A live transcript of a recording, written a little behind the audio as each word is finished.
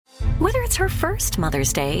Whether it's her first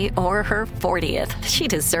Mother's Day or her 40th, she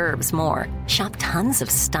deserves more. Shop tons of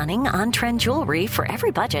stunning on-trend jewelry for every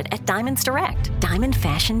budget at Diamonds Direct. Diamond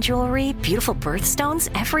fashion jewelry, beautiful birthstones,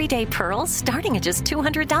 everyday pearls starting at just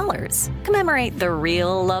 $200. Commemorate the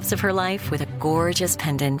real loves of her life with a gorgeous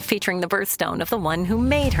pendant featuring the birthstone of the one who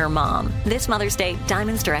made her mom. This Mother's Day,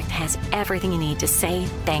 Diamonds Direct has everything you need to say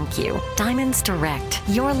thank you. Diamonds Direct.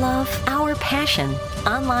 Your love, our passion.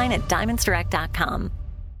 Online at diamondsdirect.com.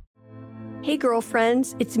 Hey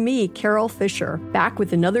girlfriends, it's me, Carol Fisher, back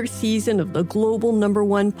with another season of the global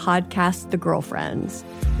 #1 podcast, The Girlfriends.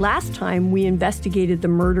 Last time, we investigated the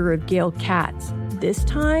murder of Gail Katz. This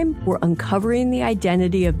time, we're uncovering the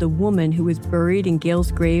identity of the woman who was buried in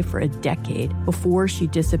Gail's grave for a decade before she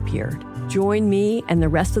disappeared. Join me and the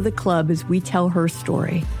rest of the club as we tell her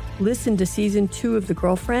story. Listen to Season 2 of The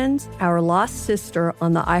Girlfriends, Our Lost Sister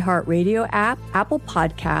on the iHeartRadio app, Apple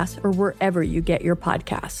Podcasts, or wherever you get your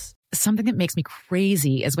podcasts. Something that makes me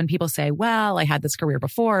crazy is when people say, well, I had this career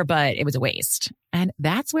before, but it was a waste. And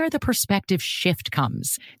that's where the perspective shift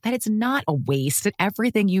comes, that it's not a waste, that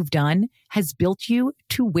everything you've done has built you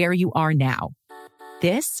to where you are now.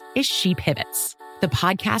 This is She Pivots, the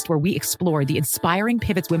podcast where we explore the inspiring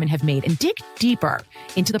pivots women have made and dig deeper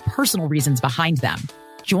into the personal reasons behind them.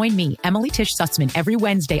 Join me, Emily Tish Sussman, every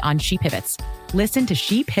Wednesday on She Pivots. Listen to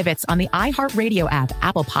She Pivots on the iHeartRadio app,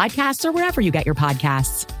 Apple Podcasts, or wherever you get your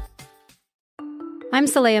podcasts. I'm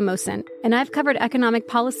Saleha Mohsin, and I've covered economic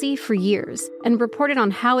policy for years and reported on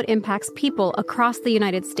how it impacts people across the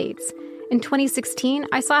United States. In 2016,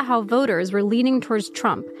 I saw how voters were leaning towards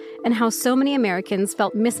Trump and how so many Americans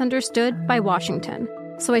felt misunderstood by Washington.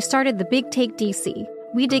 So I started The Big Take DC.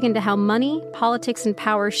 We dig into how money, politics, and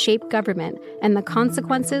power shape government and the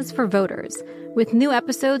consequences for voters. With new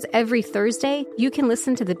episodes every Thursday, you can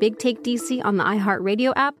listen to The Big Take DC on the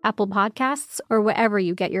iHeartRadio app, Apple Podcasts, or wherever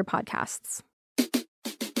you get your podcasts.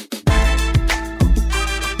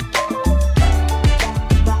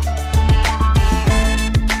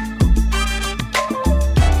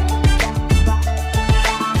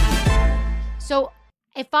 So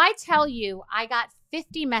if I tell you I got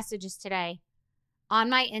 50 messages today on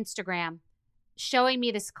my Instagram showing me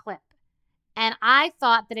this clip, and I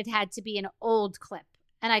thought that it had to be an old clip,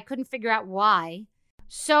 and I couldn't figure out why.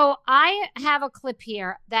 So I have a clip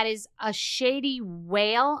here that is a shady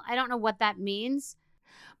whale. I don't know what that means,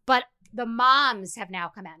 but the moms have now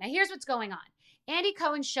come out. Now here's what's going on. Andy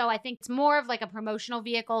Cohen's show, I think it's more of like a promotional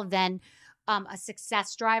vehicle than a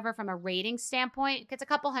success driver from a rating standpoint. It gets a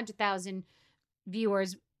couple 100,000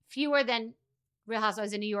 viewers, fewer than Real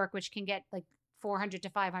Housewives of New York, which can get like 400 to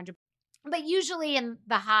 500, but usually in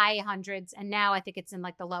the high hundreds. And now I think it's in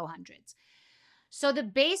like the low hundreds. So the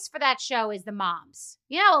base for that show is the moms.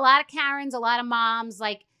 You know, a lot of Karens, a lot of moms,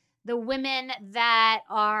 like the women that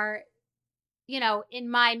are, you know, in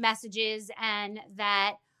my messages and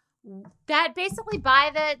that basically buy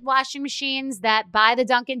the washing machines, that buy the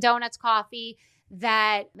Dunkin' Donuts coffee,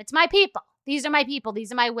 that it's my people. These are my people.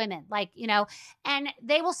 These are my women. Like, you know, and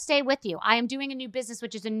they will stay with you. I am doing a new business,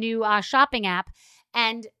 which is a new shopping app.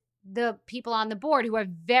 And the people on the board who are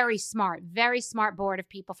very smart board of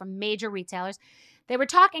people from major retailers, they were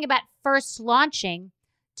talking about first launching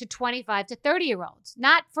to 25 to 30-year-olds.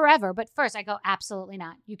 Not forever, but first. I go, absolutely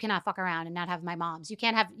not. You cannot fuck around and not have my moms. You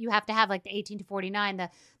have to have like the 18 to 49, the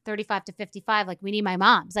 35 to 55. Like, we need my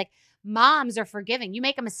moms. Like, moms are forgiving. You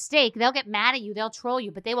make a mistake, they'll get mad at you, they'll troll you,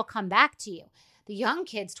 but they will come back to you. The young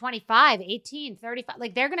kids, 25, 18, 35,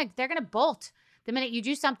 like they're gonna bolt the minute you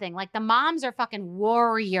do something. Like, the moms are fucking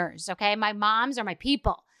warriors, okay? My moms are my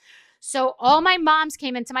people. So all my moms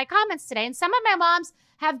came into my comments today, and some of my moms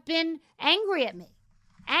have been angry at me.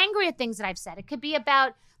 Angry at things that I've said. It could be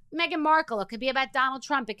about Meghan Markle. It could be about Donald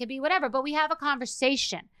Trump. It could be whatever. But we have a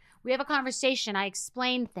conversation. I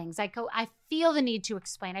explain things. I feel the need to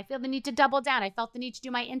explain. I feel the need to double down. I felt the need to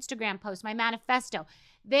do my Instagram post, my manifesto.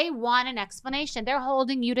 They want an explanation. They're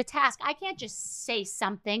holding you to task. I can't just say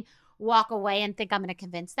something, walk away, and think I'm going to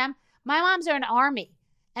convince them. My moms are an army,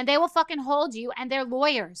 and they will fucking hold you, and they're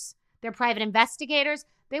lawyers. They're private investigators.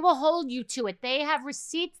 They will hold you to it. They have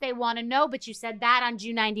receipts. They want to know, but you said that on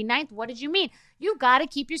June 99th. What did you mean? You got to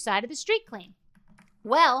keep your side of the street clean.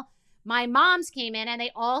 Well, my moms came in and they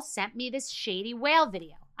all sent me this shady whale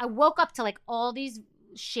video. I woke up to like all these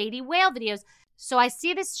shady whale videos. So I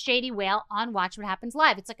see this shady whale on Watch What Happens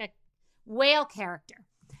Live. It's like a whale character.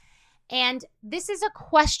 And this is a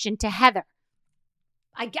question to Heather.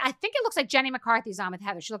 I think it looks like Jenny McCarthy's on with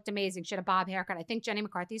Heather. She looked amazing. She had a bob haircut. I think Jenny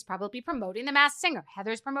McCarthy's probably promoting The Masked Singer.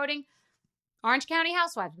 Heather's promoting Orange County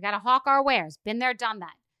Housewives. We got to hawk our wares. Been there, done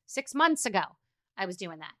that. 6 months ago, I was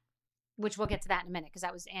doing that. which we'll get to that in a minute because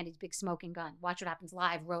that was Andy's big smoking gun. Watch What Happens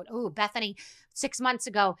Live wrote, oh, Bethany 6 months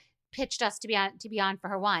ago pitched us to be on for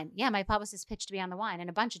her wine. Yeah, my publicist pitched to be on the wine and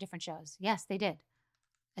a bunch of different shows. Yes, they did.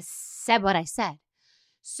 I said what I said.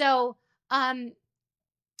 So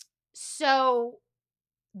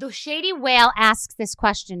the Shady Whale asks this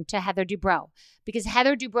question to Heather Dubrow because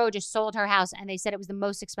Heather Dubrow just sold her house and they said it was the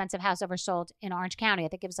most expensive house ever sold in Orange County. I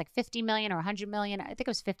think it was like $50 million or $100 million. I think it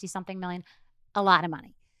was 50 something million. A lot of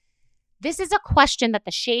money. This is a question that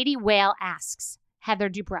the Shady Whale asks Heather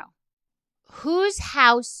Dubrow. Whose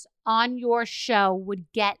house on your show would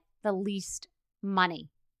get the least money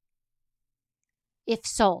if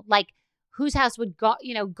sold? Like, whose house would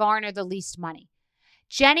garner the least money?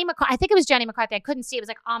 Jenny McCarthy, I think it was Jenny McCarthy. I couldn't see it. It was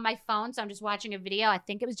like on my phone, so I'm just watching a video. I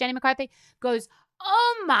think it was Jenny McCarthy. Goes,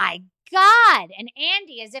 oh my God. And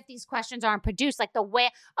Andy, as if these questions aren't produced, like the whale.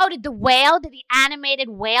 Oh, did the animated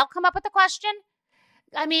whale come up with the question?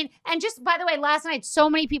 I mean, and just by the way, last night, so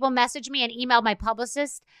many people messaged me and emailed my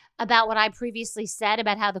publicist about what I previously said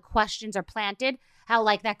about how the questions are planted. How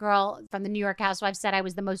like that girl from the New York Housewives said I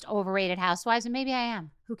was the most overrated housewives. And maybe I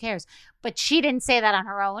am. Who cares? But she didn't say that on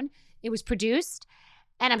her own. It was produced.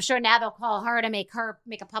 And I'm sure now they'll call her to make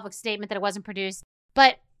a public statement that it wasn't produced.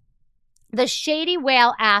 But the Shady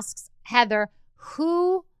Whale asks Heather,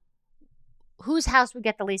 whose house would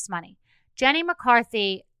get the least money? Jenny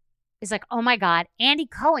McCarthy is like, oh my God, Andy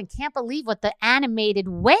Cohen can't believe what the animated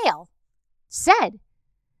whale said.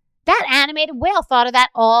 That animated whale thought of that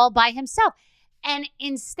all by himself. And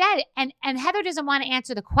instead, and Heather doesn't want to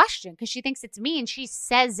answer the question because she thinks it's mean. She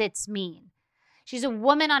says it's mean. She's a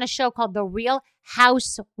woman on a show called The Real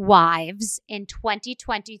Housewives in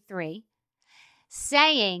 2023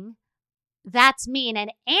 saying that's mean.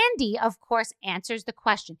 And Andy, of course, answers the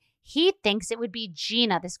question. He thinks it would be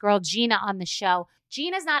Gina, this girl Gina on the show.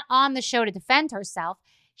 Gina's not on the show to defend herself.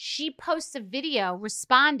 She posts a video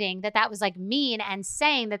responding that was like mean and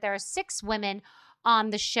saying that there are 6 women on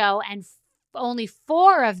the show and only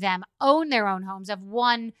 4 of them own their own homes, of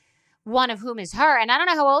one of whom is her. And I don't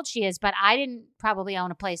know how old she is, but I didn't probably own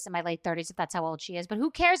a place in my late 30s if that's how old she is. But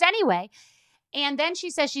who cares anyway? And then she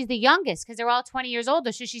says she's the youngest because they're all 20 years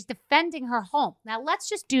older. So she's defending her home. Now, let's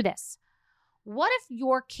just do this. What if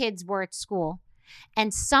your kids were at school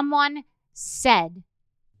and someone said,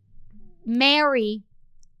 Mary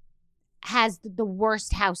has the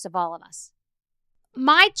worst house of all of us?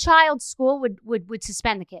 My child's school would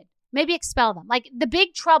suspend the kid. Maybe expel them. Like the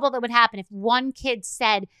big trouble that would happen if one kid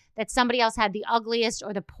said that somebody else had the ugliest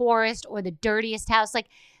or the poorest or the dirtiest house. Like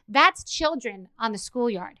that's children on the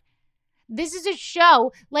schoolyard. This is a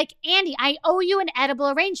show like, Andy, I owe you an edible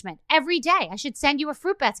arrangement every day. I should send you a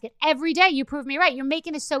fruit basket every day. You prove me right. You're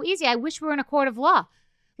making this so easy. I wish we were in a court of law.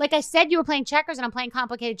 Like I said, you were playing checkers and I'm playing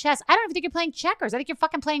complicated chess. I don't even think you're playing checkers. I think you're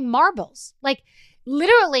fucking playing marbles. Like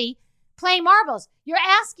literally playing marbles. You're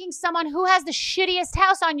asking someone who has the shittiest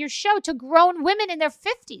house on your show to grown women in their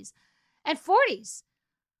 50s and 40s.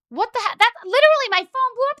 What the heck? That literally, my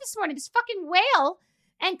phone blew up this morning. This fucking whale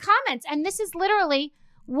and comments. And this is literally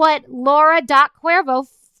what Laura.Cuervo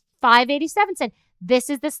 587 said. This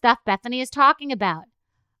is the stuff Bethany is talking about.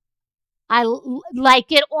 I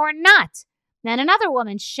like it or not. Then another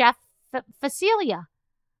woman, Chef Facilia.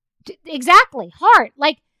 Exactly. Heart.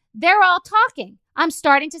 Like they're all talking. I'm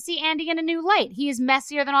starting to see Andy in a new light. He is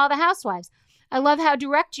messier than all the housewives. I love how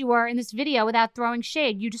direct you were in this video without throwing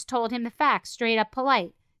shade. You just told him the facts, straight up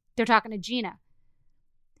polite. They're talking to Gina.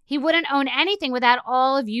 He wouldn't own anything without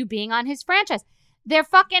all of you being on his franchise. They're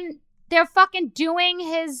fucking doing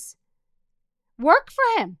his work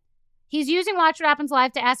for him. He's using Watch What Happens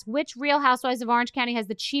Live to ask which Real Housewives of Orange County has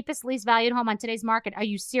the cheapest, least valued home on today's market. Are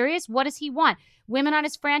you serious? What does he want? Women on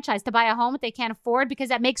his franchise to buy a home that they can't afford because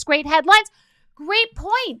that makes great headlines? Great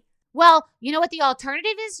point. Well, you know what the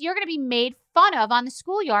alternative is? You're going to be made fun of on the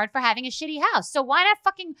schoolyard for having a shitty house. So why not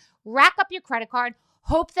fucking rack up your credit card,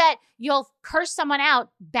 hope that you'll curse someone out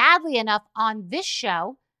badly enough on this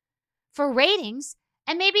show for ratings,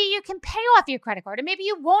 and maybe you can pay off your credit card, and maybe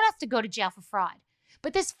you won't have to go to jail for fraud.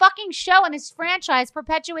 But this fucking show and this franchise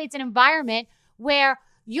perpetuates an environment where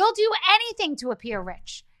you'll do anything to appear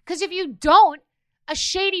rich. Because if you don't, a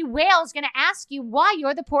shady whale is going to ask you why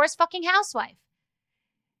you're the poorest fucking housewife.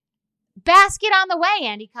 Basket on the way,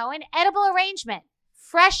 Andy Cohen. Edible arrangement.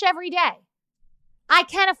 Fresh every day. I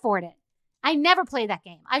can afford it. I never play that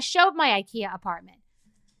game. I showed my IKEA apartment.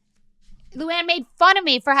 Luann made fun of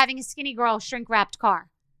me for having a skinny girl shrink-wrapped car.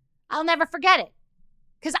 I'll never forget it.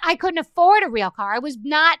 Because I couldn't afford a real car.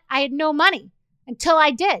 I had no money until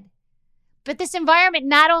I did. But this environment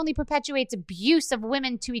not only perpetuates abuse of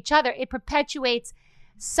women to each other, it perpetuates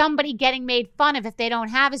somebody getting made fun of if they don't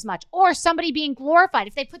have as much, or somebody being glorified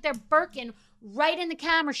if they put their Birkin right in the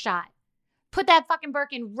camera shot. Put that fucking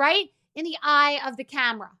Birkin right in the eye of the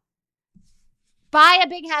camera. Buy a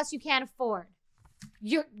big house you can't afford.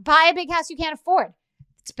 Buy a big house you can't afford.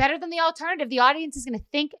 It's better than the alternative. The audience is going to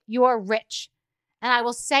think you're rich. And I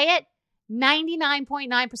will say it,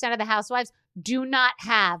 99.9% of the housewives do not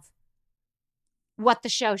have what the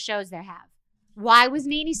show shows they have. Why was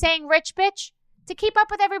Nene saying rich bitch? To keep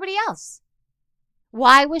up with everybody else.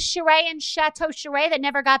 Why was Sheree and Chateau Sheree that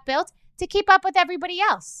never got built? To keep up with everybody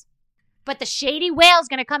else. But the shady whale's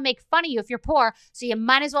going to come make fun of you if you're poor, so you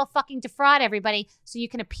might as well fucking defraud everybody so you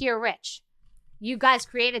can appear rich. You guys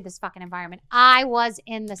created this fucking environment. I was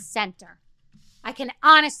in the center. I can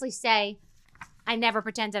honestly say I never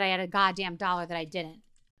pretended I had a goddamn dollar that I didn't.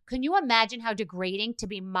 Can you imagine how degrading to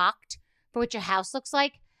be mocked for what your house looks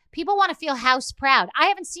like? People want to feel house proud. I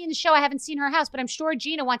haven't seen the show. I haven't seen her house, but I'm sure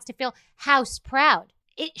Gina wants to feel house proud.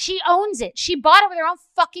 She owns it. She bought it with her own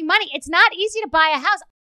fucking money. It's not easy to buy a house.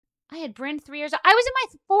 I had Bryn 3 years old. I was in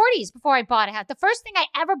my 40s before I bought a house. The first thing I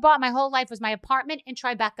ever bought my whole life was my apartment in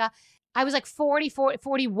Tribeca. I was like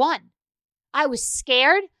 41. I was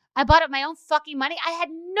scared. I bought it with my own fucking money. I had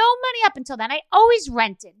no money up until then. I always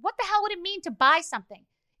rented. What the hell would it mean to buy something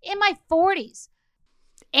in my 40s?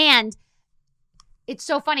 And it's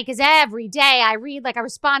so funny because every day I read like a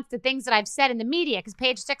response to things that I've said in the media because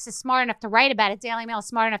Page 6 is smart enough to write about it. Daily Mail is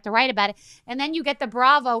smart enough to write about it. And then you get the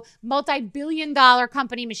Bravo multi-billion-dollar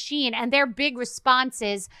company machine and their big response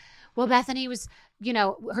is, well, Bethany was,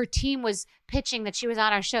 her team was pitching that she was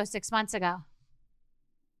on our show 6 months ago.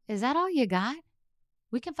 Is that all you got?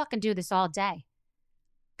 We can fucking do this all day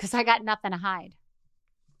because I got nothing to hide.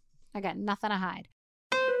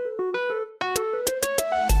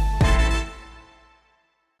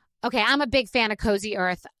 Okay, I'm a big fan of Cozy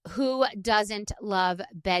Earth. Who doesn't love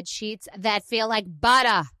bed sheets that feel like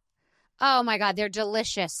butter? Oh my God, they're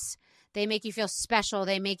delicious. They make you feel special.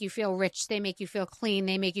 They make you feel rich. They make you feel clean.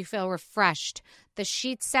 They make you feel refreshed. The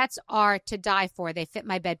sheet sets are to die for. They fit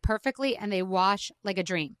my bed perfectly and they wash like a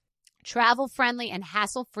dream. Travel-friendly and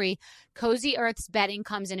hassle-free, Cozy Earth's bedding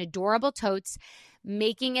comes in adorable totes,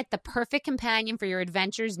 making it the perfect companion for your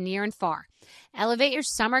adventures near and far. Elevate your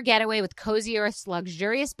summer getaway with Cozy Earth's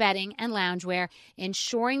luxurious bedding and loungewear,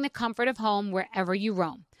 ensuring the comfort of home wherever you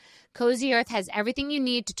roam. Cozy Earth has everything you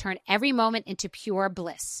need to turn every moment into pure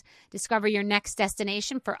bliss. Discover your next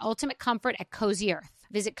destination for ultimate comfort at Cozy Earth.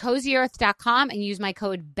 Visit CozyEarth.com and use my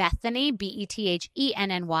code Bethany,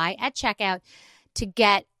 BETHENNY, at checkout to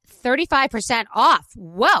get 35% off.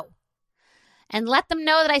 Whoa! And let them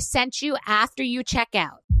know that I sent you after you check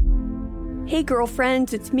out. Hey,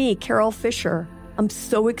 girlfriends, it's me, Carol Fisher. I'm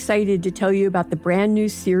so excited to tell you about the brand new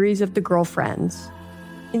series of The Girlfriends.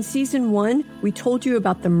 In season 1, we told you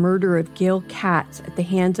about the murder of Gail Katz at the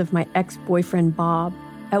hands of my ex-boyfriend, Bob.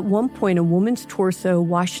 At one point, a woman's torso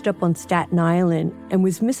washed up on Staten Island and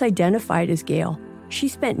was misidentified as Gail. She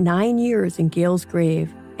spent 9 years in Gail's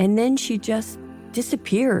grave, and then she just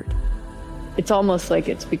disappeared. It's almost like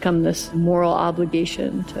it's become this moral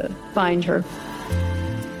obligation to find her.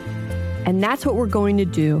 And that's what we're going to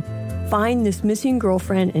do. Find this missing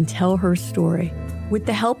girlfriend and tell her story. With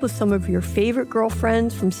the help of some of your favorite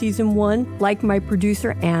girlfriends from season 1, like my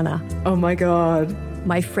producer, Anna. Oh my God.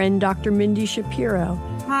 My friend, Dr. Mindy Shapiro.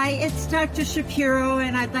 Hi, it's Dr. Shapiro,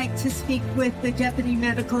 and I'd like to speak with the Deputy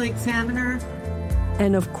Medical Examiner.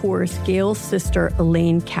 And of course, Gail's sister,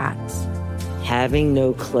 Elaine Katz. Having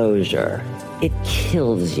no closure, it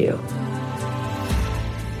kills you.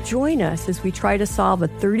 Join us as we try to solve a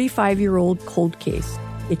 35-year-old cold case.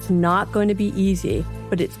 It's not going to be easy,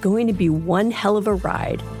 but it's going to be one hell of a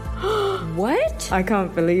ride. What? I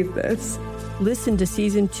can't believe this. Listen to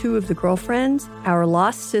season 2 of The Girlfriends, Our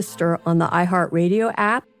Lost Sister on the iHeartRadio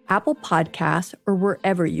app, Apple Podcasts, or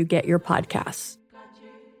wherever you get your podcasts.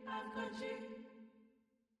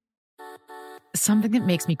 Something that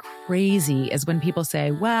makes me crazy is when people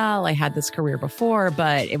say, well, I had this career before,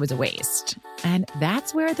 but it was a waste. And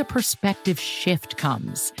that's where the perspective shift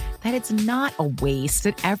comes, that it's not a waste,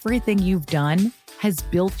 that everything you've done has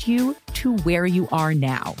built you to where you are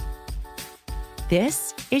now.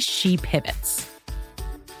 This is She Pivots,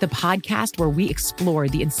 the podcast where we explore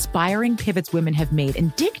the inspiring pivots women have made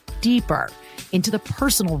and dig deeper into the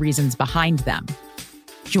personal reasons behind them.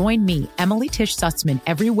 Join me, Emily Tish Sussman,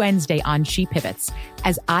 every Wednesday on She Pivots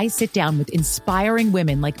as I sit down with inspiring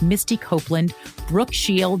women like Misty Copeland, Brooke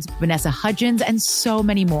Shields, Vanessa Hudgens, and so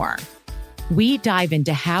many more. We dive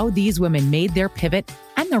into how these women made their pivot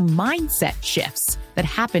and their mindset shifts that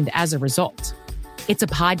happened as a result. It's a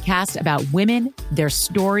podcast about women, their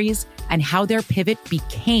stories, and how their pivot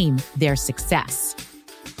became their success.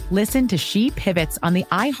 Listen to She Pivots on the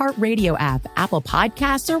iHeartRadio app, Apple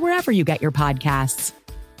Podcasts, or wherever you get your podcasts.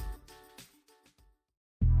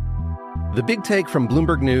 The Big Take from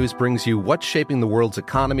Bloomberg News brings you what's shaping the world's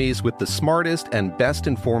economies with the smartest and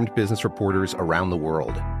best-informed business reporters around the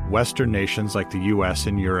world. Western nations like the U.S.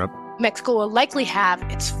 and Europe. Mexico will likely have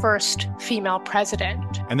its first female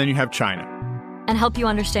president. And then you have China. And help you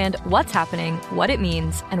understand what's happening, what it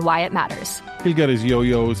means, and why it matters. He'll get his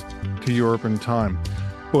yo-yos to Europe in time.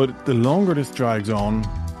 But the longer this drags on,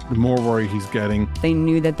 the more worry he's getting. They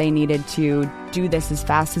knew that they needed to do this as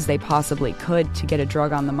fast as they possibly could to get a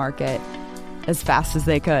drug on the market as fast as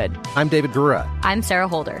they could. I'm David Gura. I'm Sarah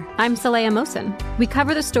Holder. I'm Saleha Mohsen. We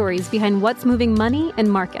cover the stories behind what's moving money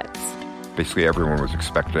and markets. Basically, everyone was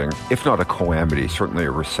expecting, if not a calamity, certainly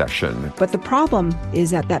a recession. But the problem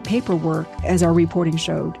is that paperwork, as our reporting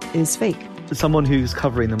showed, is fake. As someone who's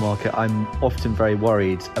covering the market, I'm often very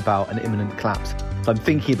worried about an imminent collapse. So I'm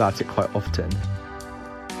thinking about it quite often.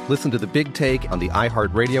 Listen to The Big Take on the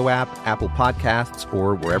iHeartRadio app, Apple Podcasts,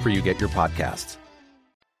 or wherever you get your podcasts.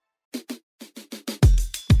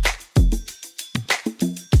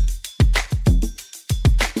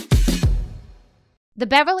 The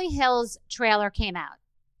Beverly Hills trailer came out.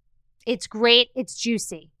 It's great. It's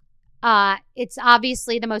juicy. It's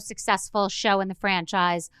obviously the most successful show in the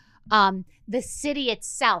franchise. The city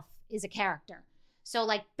itself is a character. So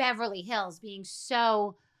like Beverly Hills being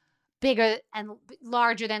so bigger and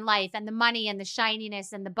larger than life, and the money and the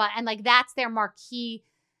shininess and and like that's their marquee.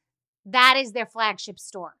 That is their flagship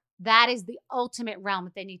store. That is the ultimate realm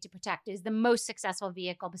that they need to protect. It is the most successful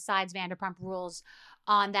vehicle besides Vanderpump Rules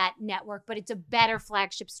on that network. But it's a better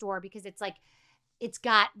flagship store because it's like, it's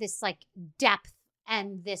got this like depth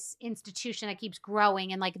and this institution that keeps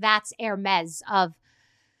growing. And like, that's Hermes of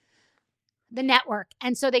the network.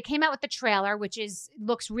 And so they came out with the trailer, which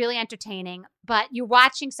looks really entertaining, but you're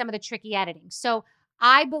watching some of the tricky editing. So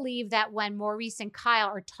I believe that when Maurice and Kyle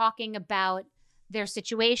are talking about their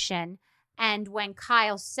situation, and when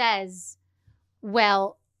Kyle says,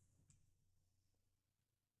 well,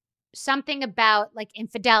 something about like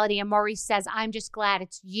infidelity, and Maurice says, I'm just glad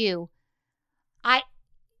it's you.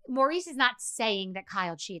 Maurice is not saying that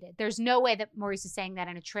Kyle cheated. There's no way that Maurice is saying that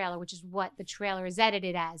in a trailer, which is what the trailer is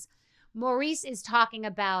edited as. Maurice is talking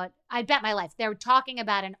about, I bet my life, they're talking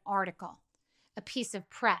about an article, a piece of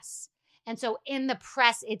press. And so in the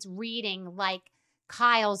press, it's reading like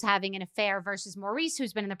Kyle's having an affair versus Maurice,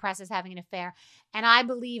 who's been in the press, is having an affair. And I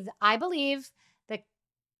believe that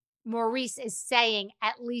Maurice is saying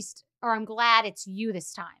at least, or I'm glad it's you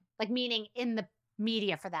this time, like meaning in the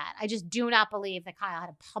media for that. I just do not believe that Kyle had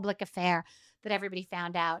a public affair that everybody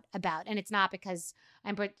found out about. And it's not because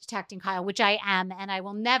I'm protecting Kyle, which I am. And I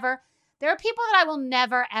will never, there are people that I will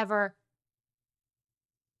never, ever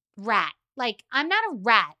rat. Like, I'm not a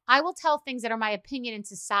rat. I will tell things that are my opinion in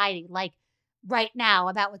society, like right now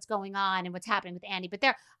about what's going on and what's happening with Andy. But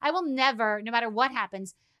I will never, no matter what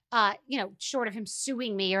happens, short of him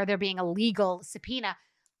suing me or there being a legal subpoena,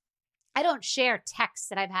 I don't share texts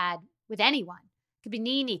that I've had with anyone. Could be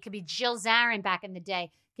Nene, could be Jill Zarin back in the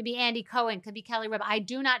day, could be Andy Cohen, could be Kelly Ripa. I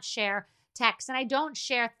do not share texts, and I don't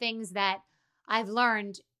share things that I've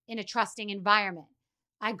learned in a trusting environment.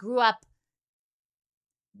 I grew up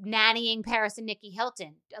nannying Paris and Nikki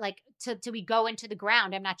Hilton. Like, till we go into the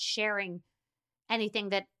ground, I'm not sharing anything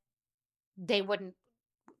that they wouldn't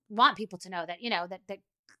want people to know, that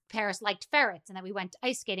Paris liked ferrets and that we went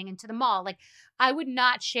ice skating into the mall. Like, I would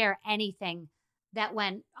not share anything that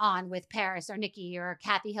went on with Paris or Nikki or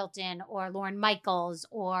Kathy Hilton or Lorne Michaels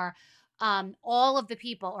or all of the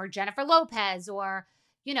people, or Jennifer Lopez, or,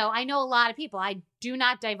 I know a lot of people. I do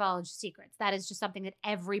not divulge secrets. That is just something that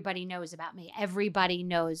everybody knows about me. Everybody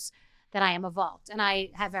knows that I am a vault and I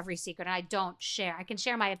have every secret, and I don't share. I can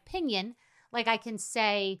share my opinion. Like, I can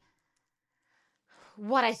say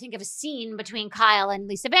what I think of a scene between Kyle and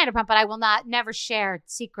Lisa Vanderpump, but I will never share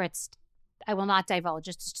secrets. I will not divulge.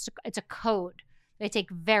 It's a code that I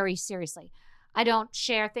take very seriously. I don't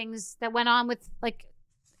share things that went on with like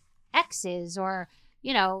exes, or,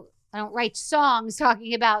 I don't write songs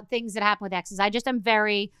talking about things that happen with exes. I just am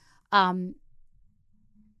very, I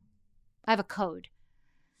have a code.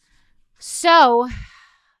 So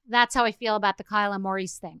that's how I feel about the Kyle and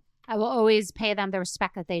Maurice thing. I will always pay them the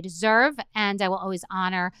respect that they deserve, and I will always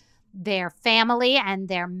honor their family and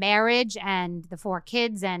their marriage and the 4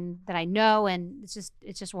 kids and that I know, and it's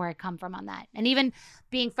just where I come from on that. And even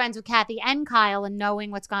being friends with Kathy and Kyle and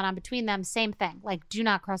knowing what's gone on between them, same thing. Like, do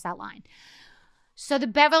not cross that line. So the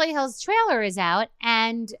Beverly Hills trailer is out,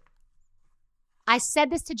 and I said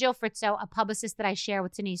this to Jill Fritzo, a publicist that I share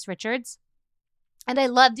with Denise Richards. And I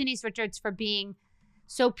love Denise Richards for being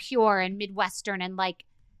so pure and Midwestern and like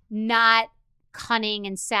not cunning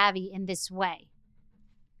and savvy in this way.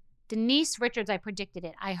 Denise Richards, I predicted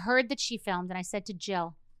it. I heard that she filmed and I said to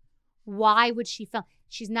Jill, why would she film?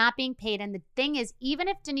 She's not being paid. And the thing is, even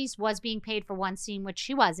if Denise was being paid for one scene, which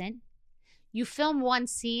she wasn't, you film one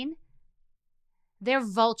scene, they're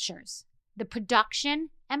vultures. The production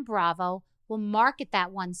and Bravo will market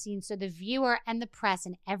that one scene so the viewer and the press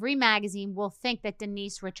and every magazine will think that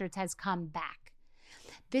Denise Richards has come back.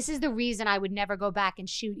 This is the reason I would never go back and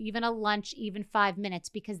shoot even a lunch, even 5 minutes,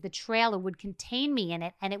 because the trailer would contain me in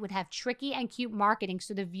it and it would have tricky and cute marketing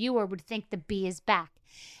so the viewer would think the bee is back.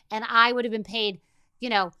 And I would have been paid,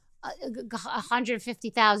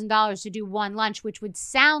 $150,000 to do one lunch, which would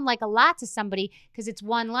sound like a lot to somebody because it's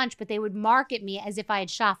one lunch, but they would market me as if I had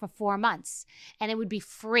shot for 4 months and it would be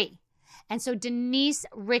free. And so Denise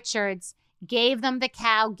Richards gave them the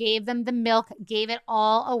cow, gave them the milk, gave it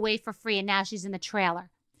all away for free, and now she's in the trailer.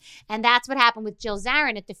 And that's what happened with Jill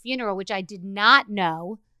Zarin at the funeral, which I did not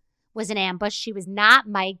know was an ambush. She was not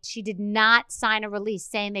mic'd. She did not sign a release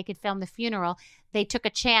saying they could film the funeral. They took a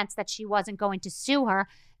chance that she wasn't going to sue her,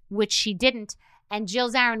 which she didn't. And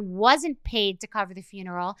Jill Zarin wasn't paid to cover the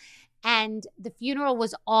funeral. And the funeral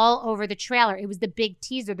was all over the trailer. It was the big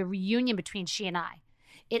teaser, the reunion between she and I.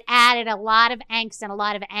 It added a lot of angst and a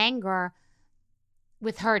lot of anger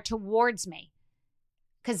with her towards me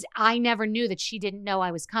because I never knew that she didn't know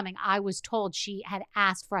I was coming. I was told she had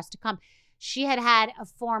asked for us to come. She had a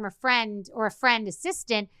former friend or a friend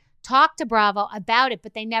assistant talk to Bravo about it,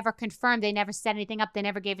 but they never confirmed. They never set anything up. They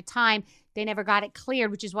never gave a time. They never got it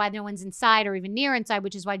cleared, which is why no one's inside or even near inside,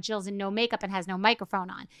 which is why Jill's in no makeup and has no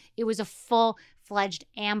microphone on. It was a full-fledged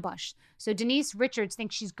ambush. So Denise Richards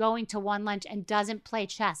thinks she's going to one lunch and doesn't play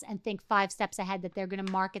chess and think 5 steps ahead that they're going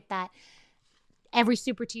to market that. Every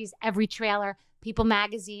Super Tease, every trailer, People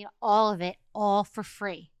Magazine, all of it, all for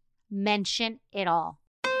free. Mention it all.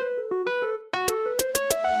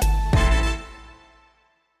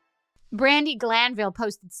 Brandi Glanville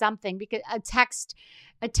posted something because a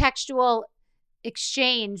textual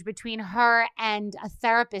exchange between her and a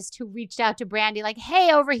therapist who reached out to Brandi like,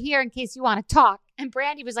 hey, over here in case you want to talk. And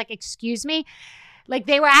Brandi was like, excuse me? Like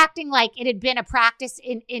they were acting like it had been a practice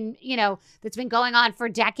in that's been going on for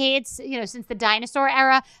decades, since the dinosaur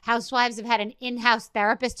era. Housewives have had an in-house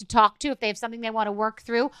therapist to talk to if they have something they want to work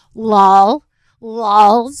through. Lols,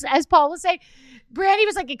 as Paul will say. Brandi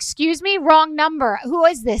was like, excuse me, wrong number. Who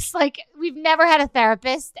is this? Like, we've never had a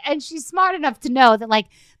therapist. And she's smart enough to know that, like,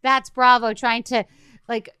 that's Bravo trying to,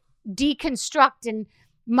 like, deconstruct and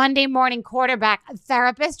Monday morning quarterback a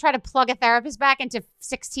therapist, try to plug a therapist back into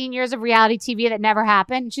 16 years of reality TV that never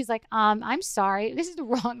happened. And she's like, I'm sorry. This is the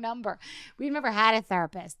wrong number. We've never had a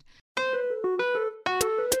therapist.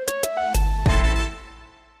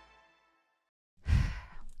 A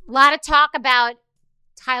lot of talk about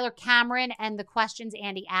Tyler Cameron and the questions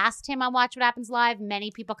Andy asked him on Watch What Happens Live.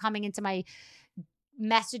 Many people coming into my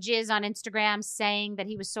messages on Instagram saying that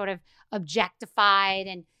he was sort of objectified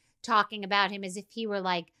and talking about him as if he were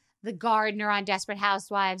like the gardener on Desperate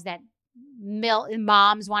Housewives, that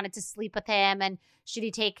moms wanted to sleep with him and should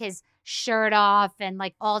he take his shirt off, and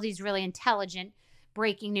like all these really intelligent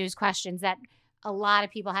breaking news questions that a lot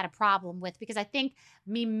of people had a problem with, because I think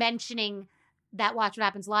me mentioning that Watch What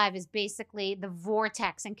Happens Live is basically the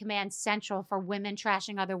vortex and command central for women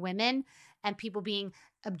trashing other women and people being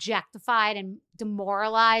objectified and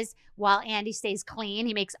demoralized while Andy stays clean.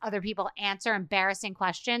 He makes other people answer embarrassing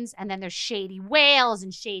questions. And then there's shady whales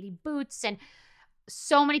and shady boots. And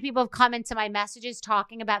so many people have come into my messages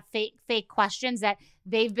talking about fake questions, that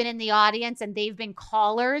they've been in the audience and they've been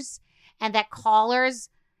callers, and that callers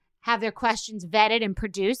have their questions vetted and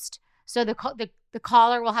produced. So the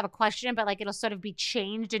caller will have a question, but like it'll sort of be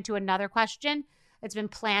changed into another question that's been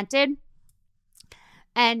planted.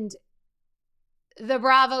 And the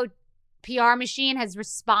Bravo PR machine has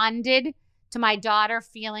responded to my daughter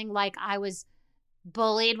feeling like I was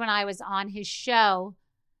bullied when I was on his show.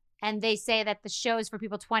 And they say that the show is for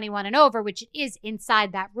people 21 and over, which it is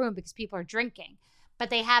inside that room because people are drinking. But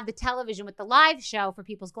they have the television with the live show for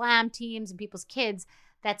people's glam teams and people's kids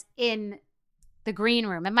that's in the green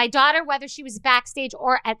room. And my daughter, whether she was backstage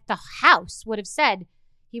or at the house, would have said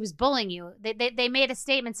he was bullying you. They made a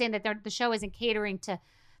statement saying that the show isn't catering to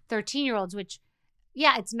 13-year-olds, which,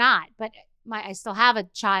 yeah, it's not. But I still have a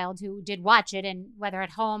child who did watch it, and whether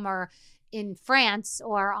at home or in France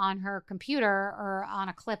or on her computer or on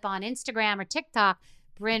a clip on Instagram or TikTok,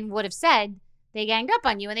 Bryn would have said they ganged up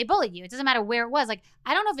on you and they bullied you. It doesn't matter where it was. Like,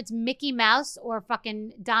 I don't know if it's Mickey Mouse or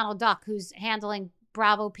fucking Donald Duck who's handling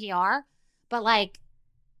Bravo PR, but like,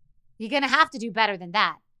 you're going to have to do better than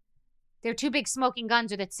that. They're two big smoking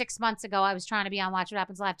guns, or that 6 months ago I was trying to be on Watch What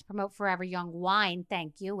Happens Live to promote Forever Young wine.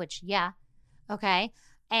 Thank you, which, yeah. Okay.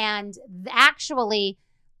 And actually,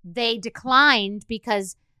 they declined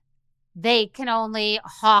because they can only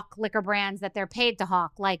hawk liquor brands that they're paid to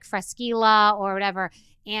hawk, like Fresquila or whatever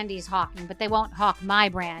Andy's hawking, but they won't hawk my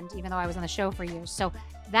brand, even though I was on the show for years. So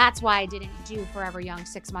that's why I didn't do Forever Young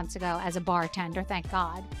 6 months ago as a bartender, thank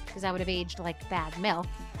God, because I would have aged like bad milk.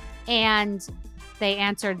 And they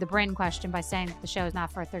answered the Bryn question by saying that the show is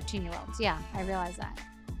not for 13-year-olds. Yeah, I realize that.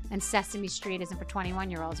 And Sesame Street isn't for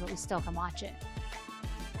 21-year-olds, but we still can watch it.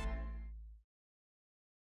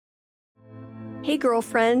 Hey,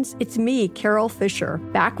 girlfriends, it's me, Carol Fisher,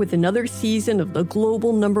 back with another season of the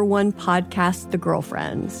global #1 podcast, The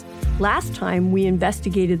Girlfriends. Last time, we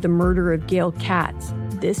investigated the murder of Gail Katz.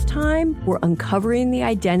 This time, we're uncovering the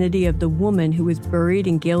identity of the woman who was buried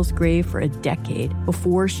in Gail's grave for a decade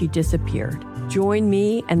before she disappeared. Join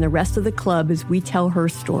me and the rest of the club as we tell her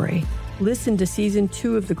story. Listen to Season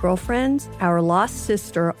 2 of The Girlfriends, Our Lost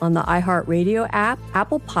Sister, on the iHeartRadio app,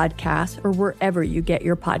 Apple Podcasts, or wherever you get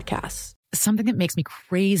your podcasts. Something that makes me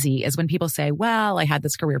crazy is when people say, well, I had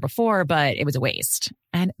this career before, but it was a waste.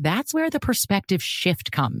 And that's where the perspective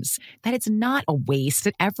shift comes, that it's not a waste,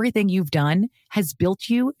 that everything you've done has built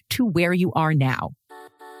you to where you are now.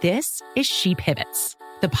 This is She Pivots,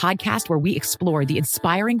 the podcast where we explore the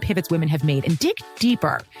inspiring pivots women have made and dig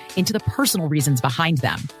deeper into the personal reasons behind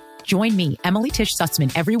them. Join me, Emily Tish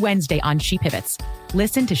Sussman, every Wednesday on She Pivots.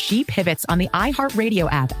 Listen to She Pivots on the iHeartRadio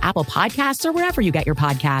app, Apple Podcasts, or wherever you get your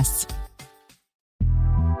podcasts.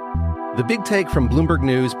 The Big Take from Bloomberg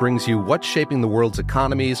News brings you what's shaping the world's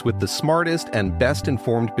economies with the smartest and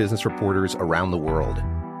best-informed business reporters around the world.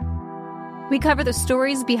 We cover the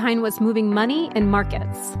stories behind what's moving money and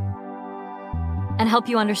markets, and help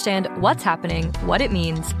you understand what's happening, what it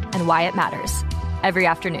means, and why it matters every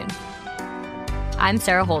afternoon. I'm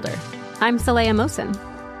Sarah Holder. I'm Saleha Mohsin.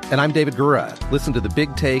 And I'm David Gura. Listen to The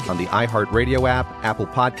Big Take on the iHeartRadio app, Apple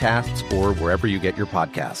Podcasts, or wherever you get your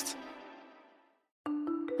podcasts.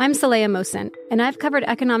 I'm Saleha Mohsin, and I've covered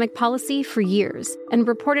economic policy for years and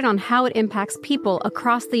reported on how it impacts people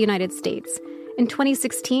across the United States. In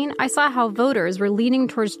 2016, I saw how voters were leaning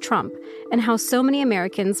towards Trump and how so many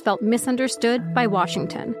Americans felt misunderstood by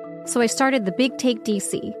Washington. So I started the Big Take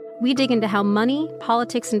DC. We dig into how money,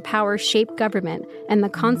 politics, and power shape government and the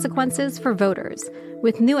consequences for voters.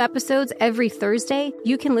 With new episodes every Thursday,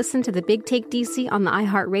 you can listen to the Big Take DC on the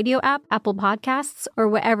iHeartRadio app, Apple Podcasts, or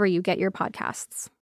wherever you get your podcasts.